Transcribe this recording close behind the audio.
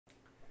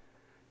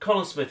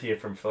Colin Smith here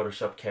from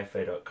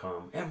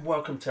PhotoshopCafe.com, and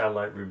welcome to our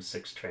Lightroom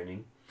 6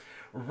 training.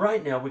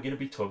 Right now we're going to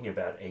be talking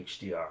about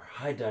HDR,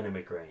 High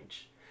Dynamic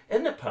Range.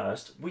 In the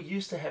past, we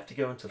used to have to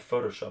go into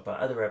Photoshop or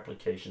other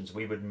applications.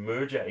 We would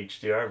merge our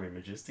HDR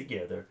images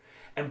together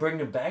and bring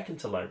them back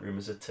into Lightroom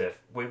as a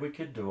TIFF, where we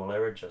could do all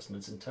our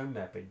adjustments and tone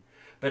mapping.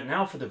 But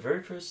now, for the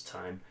very first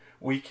time,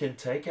 we can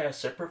take our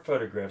separate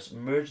photographs,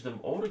 merge them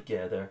all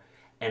together,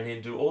 and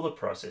then do all the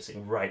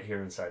processing right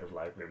here inside of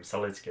Lightroom. So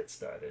let's get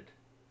started.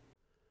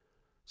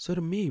 So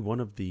to me,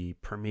 one of the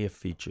premier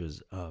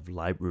features of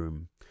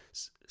Lightroom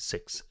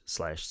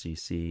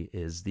 6/CC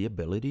is the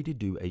ability to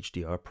do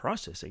HDR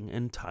processing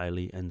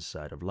entirely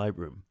inside of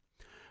Lightroom.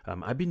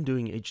 I've been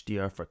doing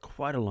HDR for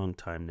quite a long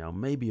time now,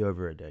 maybe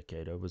over a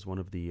decade. I was one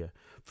of the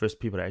first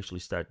people to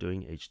actually start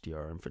doing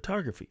HDR in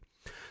photography.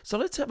 So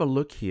let's have a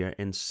look here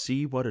and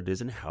see what it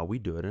is and how we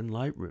do it in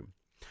Lightroom.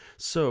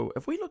 So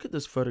if we look at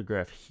this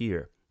photograph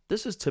here,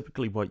 this is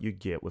typically what you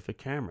get with a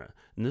camera.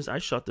 And I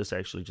shot this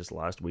actually just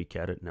last week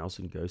at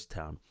Nelson Ghost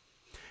Town.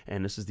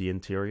 And this is the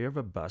interior of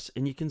a bus.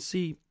 And you can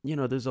see,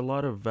 there's a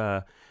lot of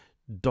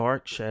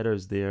dark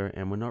shadows there,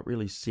 and we're not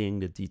really seeing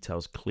the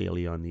details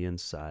clearly on the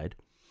inside.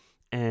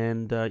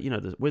 And,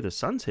 where the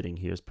sun's hitting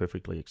here is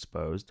perfectly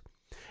exposed.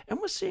 And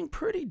we're seeing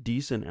pretty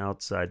decent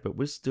outside, but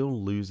we're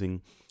still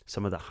losing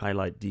some of the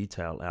highlight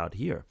detail out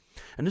here.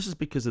 And this is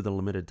because of the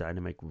limited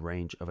dynamic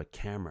range of a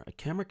camera. A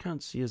camera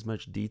can't see as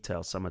much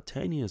detail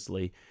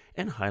simultaneously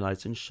in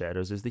highlights and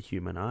shadows as the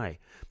human eye.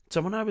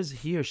 So when I was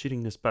here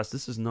shooting this bus,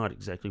 this is not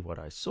exactly what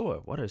I saw.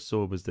 What I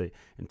saw was the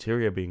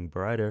interior being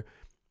brighter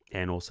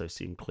and also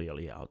seeing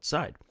clearly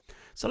outside.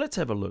 So let's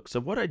have a look. So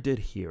what I did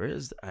here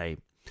is I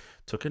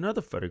took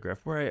another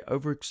photograph where I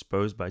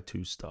overexposed by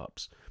 2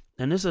 stops.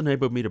 And this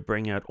enabled me to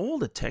bring out all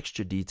the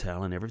texture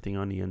detail and everything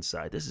on the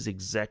inside. This is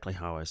exactly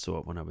how I saw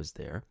it when I was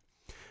there.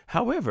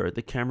 However,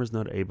 the camera's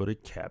not able to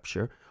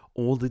capture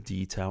all the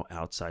detail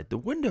outside the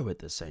window at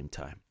the same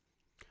time.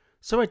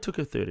 So I took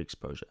a third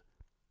exposure.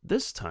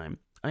 This time,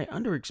 I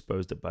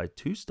underexposed it by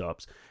 2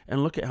 stops,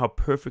 and look at how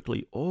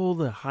perfectly all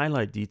the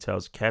highlight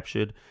details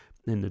captured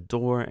in the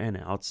door and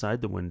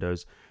outside the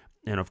windows.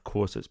 And of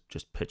course, it's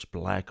just pitch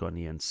black on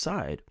the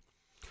inside.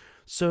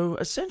 So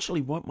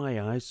essentially what my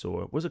eyes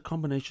saw was a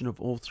combination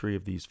of all 3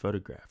 of these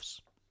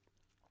photographs.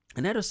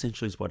 And that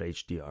essentially is what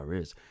HDR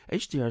is.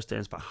 HDR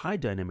stands for High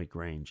Dynamic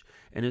Range,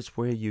 and it's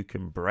where you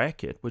can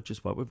bracket, which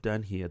is what we've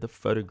done here, the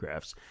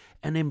photographs,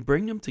 and then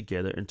bring them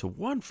together into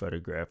one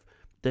photograph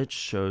that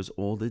shows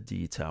all the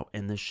detail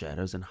and the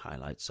shadows and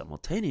highlights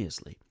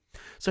simultaneously.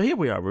 So here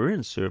we are, we're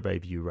in survey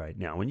view right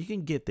now, and you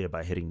can get there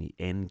by hitting the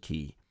N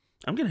key.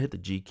 I'm going to hit the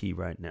G key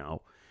right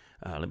now.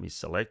 Let me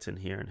select in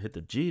here and hit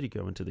the G to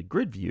go into the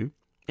grid view.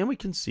 And we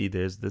can see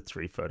there's the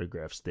 3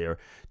 photographs there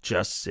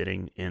just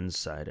sitting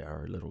inside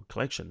our little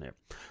collection there.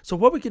 So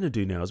what we're going to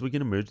do now is we're going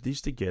to merge these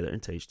together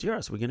into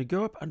HDR. So we're going to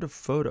go up under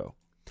Photo.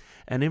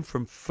 And then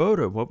from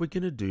Photo, what we're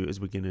going to do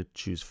is we're going to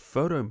choose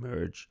Photo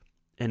Merge.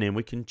 And then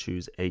we can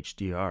choose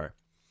HDR.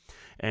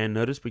 And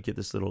notice we get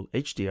this little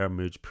HDR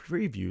Merge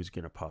preview is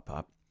going to pop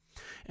up.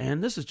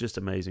 And this is just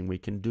amazing. We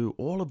can do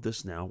all of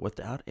this now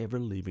without ever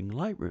leaving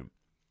Lightroom.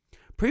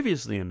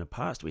 Previously in the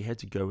past, we had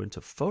to go into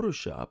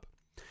Photoshop,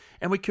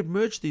 and we could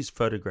merge these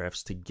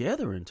photographs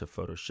together into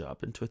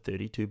Photoshop into a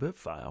 32-bit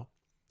file,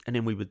 and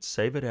then we would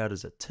save it out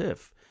as a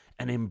TIFF,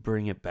 and then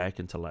bring it back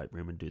into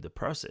Lightroom and do the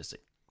processing.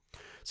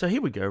 So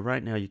here we go.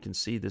 Right now you can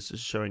see this is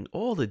showing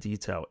all the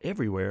detail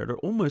everywhere. It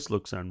almost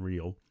looks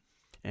unreal.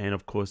 And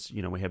of course,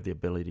 we have the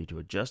ability to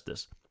adjust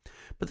this.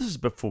 But this is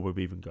before we've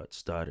even got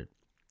started.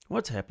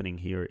 What's happening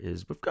here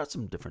is we've got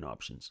some different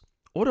options.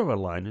 Auto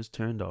align is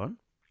turned on.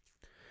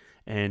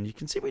 And you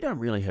can see we don't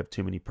really have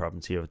too many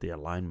problems here with the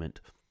alignment.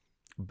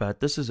 But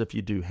this is if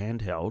you do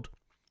handheld.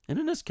 And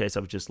in this case, I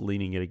was just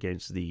leaning it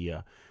against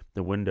the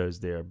windows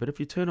there. But if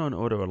you turn on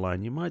auto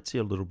align, you might see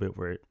a little bit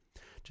where it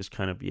just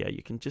kind of,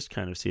 you can just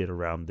kind of see it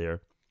around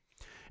there.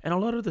 And a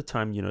lot of the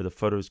time, the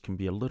photos can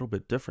be a little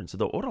bit different. So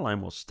the auto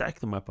align will stack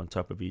them up on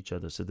top of each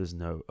other so there's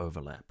no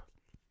overlap.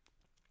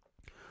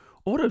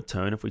 Auto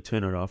tone, if we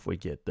turn it off, we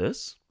get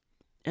this.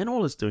 And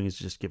all it's doing is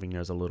just giving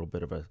us a little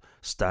bit of a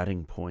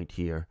starting point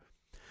here.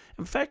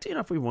 In fact,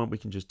 if we want, we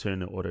can just turn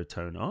the auto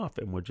tone off,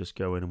 and we'll just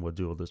go in and we'll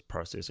do all this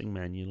processing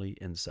manually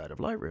inside of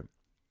Lightroom.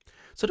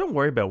 So don't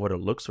worry about what it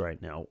looks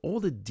right now. All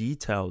the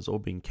details all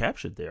being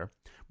captured there.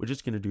 We're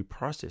just going to do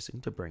processing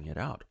to bring it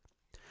out.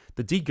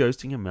 The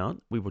deghosting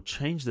amount, we will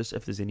change this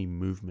if there's any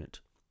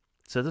movement.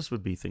 So this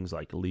would be things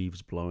like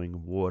leaves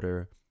blowing,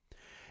 water,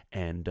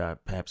 and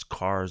perhaps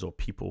cars or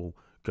people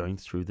going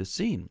through the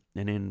scene.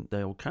 And then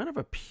they'll kind of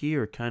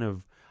appear,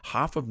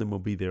 half of them will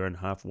be there and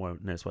half won't,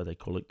 and that's why they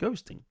call it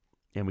ghosting.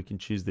 And we can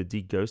choose the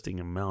deghosting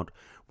amount,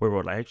 where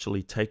we'll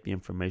actually take the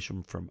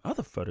information from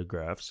other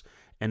photographs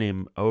and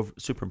then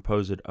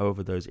superimpose it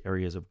over those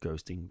areas of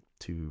ghosting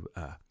to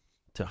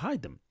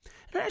hide them.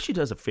 And it actually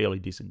does a fairly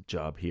decent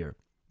job here.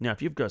 Now,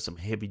 if you've got some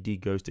heavy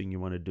deghosting you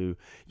want to do,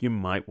 you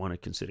might want to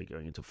consider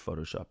going into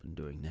Photoshop and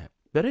doing that.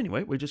 But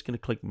anyway, we're just going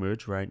to click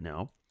Merge right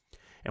now.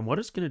 And what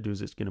it's going to do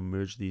is it's going to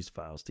merge these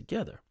files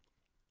together.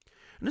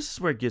 And this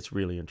is where it gets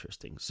really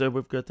interesting. So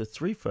we've got the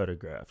 3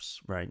 photographs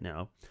right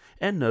now,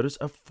 and notice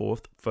a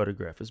 4th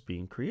photograph is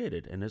being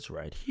created, and it's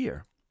right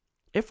here.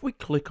 If we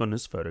click on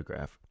this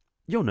photograph,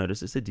 you'll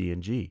notice it's a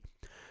DNG.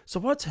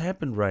 So what's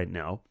happened right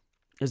now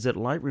is that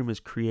Lightroom has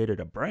created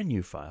a brand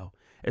new file.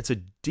 It's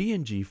a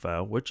DNG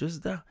file, which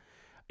is the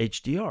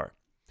HDR.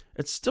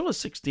 It's still a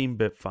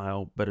 16-bit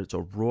file, but it's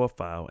a RAW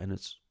file, and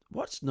it's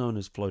what's known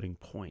as floating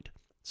point.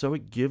 So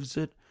it gives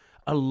it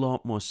a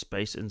lot more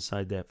space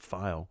inside that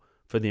file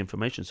for the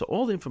information. So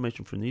all the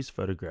information from these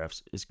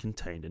photographs is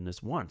contained in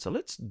this one. So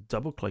let's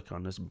double click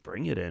on this,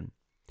 bring it in.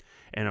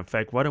 And in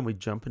fact, why don't we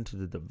jump into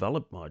the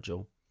develop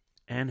module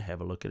and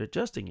have a look at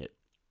adjusting it.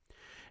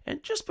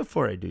 And just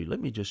before I do, let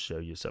me just show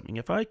you something.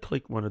 If I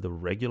click one of the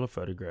regular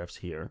photographs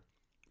here,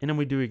 and then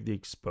we do the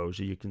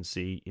exposure, you can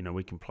see,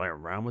 we can play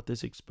around with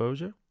this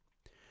exposure.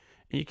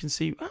 And you can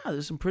see,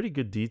 there's some pretty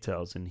good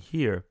details in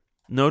here.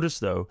 Notice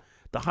though,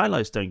 the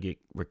highlights don't get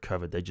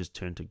recovered. They just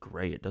turn to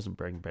gray. It doesn't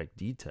bring back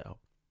detail.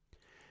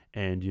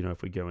 And,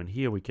 if we go in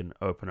here, we can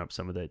open up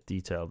some of that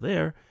detail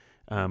there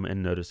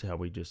and notice how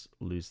we just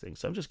lose things.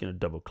 So I'm just going to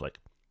double click.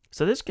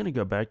 So this is going to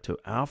go back to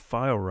our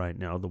file right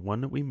now, the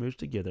one that we merged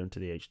together into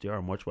the HDR,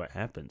 and watch what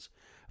happens.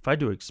 If I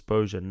do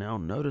exposure now,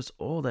 notice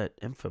all that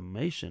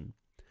information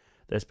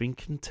that's been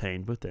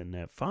contained within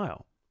that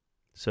file.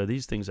 So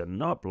these things are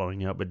not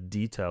blowing out, but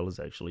detail is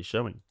actually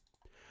showing.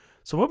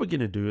 So what we're going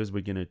to do is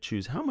we're going to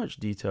choose how much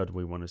detail do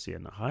we want to see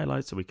in the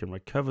highlights, so we can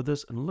recover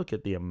this and look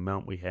at the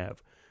amount we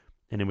have.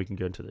 And then we can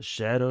go into the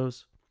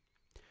shadows,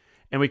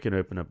 and we can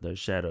open up those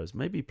shadows.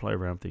 Maybe play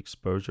around with the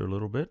exposure a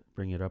little bit,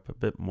 bring it up a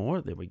bit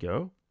more. There we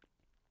go.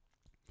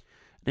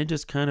 And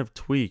just kind of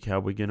tweak how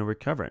we're going to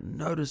recover it.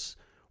 Notice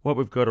what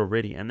we've got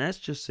already, and that's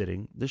just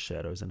setting the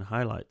shadows and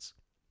highlights.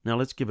 Now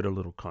let's give it a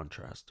little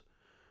contrast.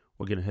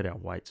 We're going to hit our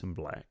whites and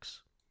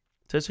blacks.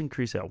 So let's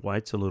increase our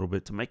whites a little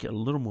bit to make it a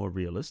little more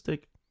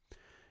realistic,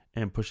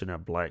 and pushing our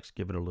blacks,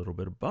 give it a little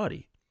bit of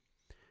body.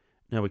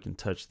 Now we can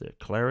touch the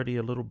clarity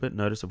a little bit.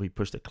 Notice if we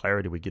push the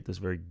clarity, we get this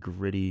very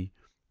gritty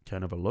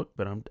kind of a look,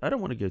 but I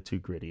don't want to go too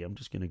gritty. I'm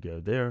just going to go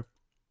there.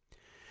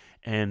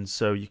 And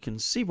so you can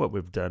see what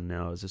we've done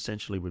now is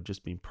essentially we've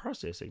just been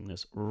processing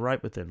this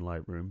right within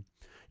Lightroom.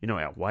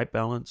 Our white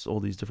balance,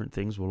 all these different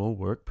things will all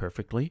work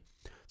perfectly.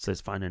 So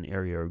let's find an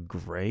area of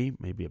gray,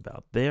 maybe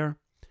about there.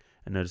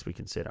 And notice we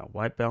can set our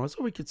white balance,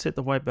 or we could set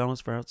the white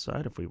balance for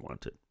outside if we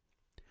wanted.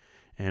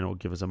 And it'll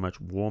give us a much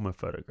warmer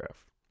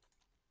photograph.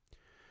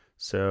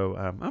 So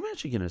I'm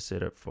actually going to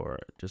set it for,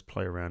 just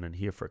play around in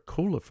here for a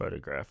cooler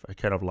photograph. I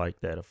kind of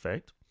like that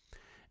effect.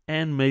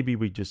 And maybe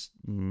we just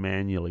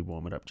manually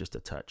warm it up just a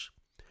touch.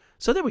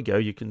 So there we go.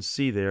 You can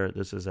see there,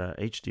 this is a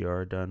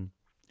HDR done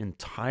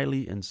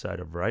entirely inside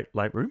of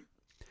Lightroom.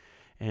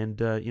 And,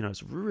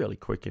 it's a really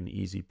quick and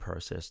easy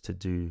process to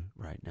do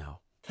right now.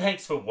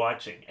 Thanks for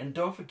watching. And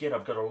don't forget,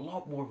 I've got a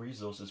lot more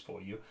resources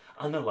for you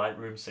on the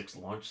Lightroom 6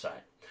 launch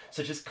site.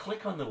 So just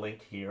click on the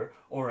link here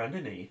or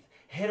underneath.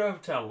 Head over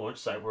to our launch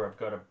site where I've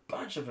got a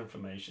bunch of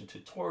information,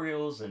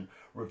 tutorials, and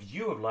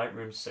review of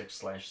Lightroom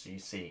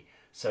 6/CC.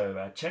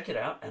 So check it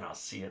out, and I'll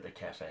see you at the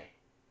cafe.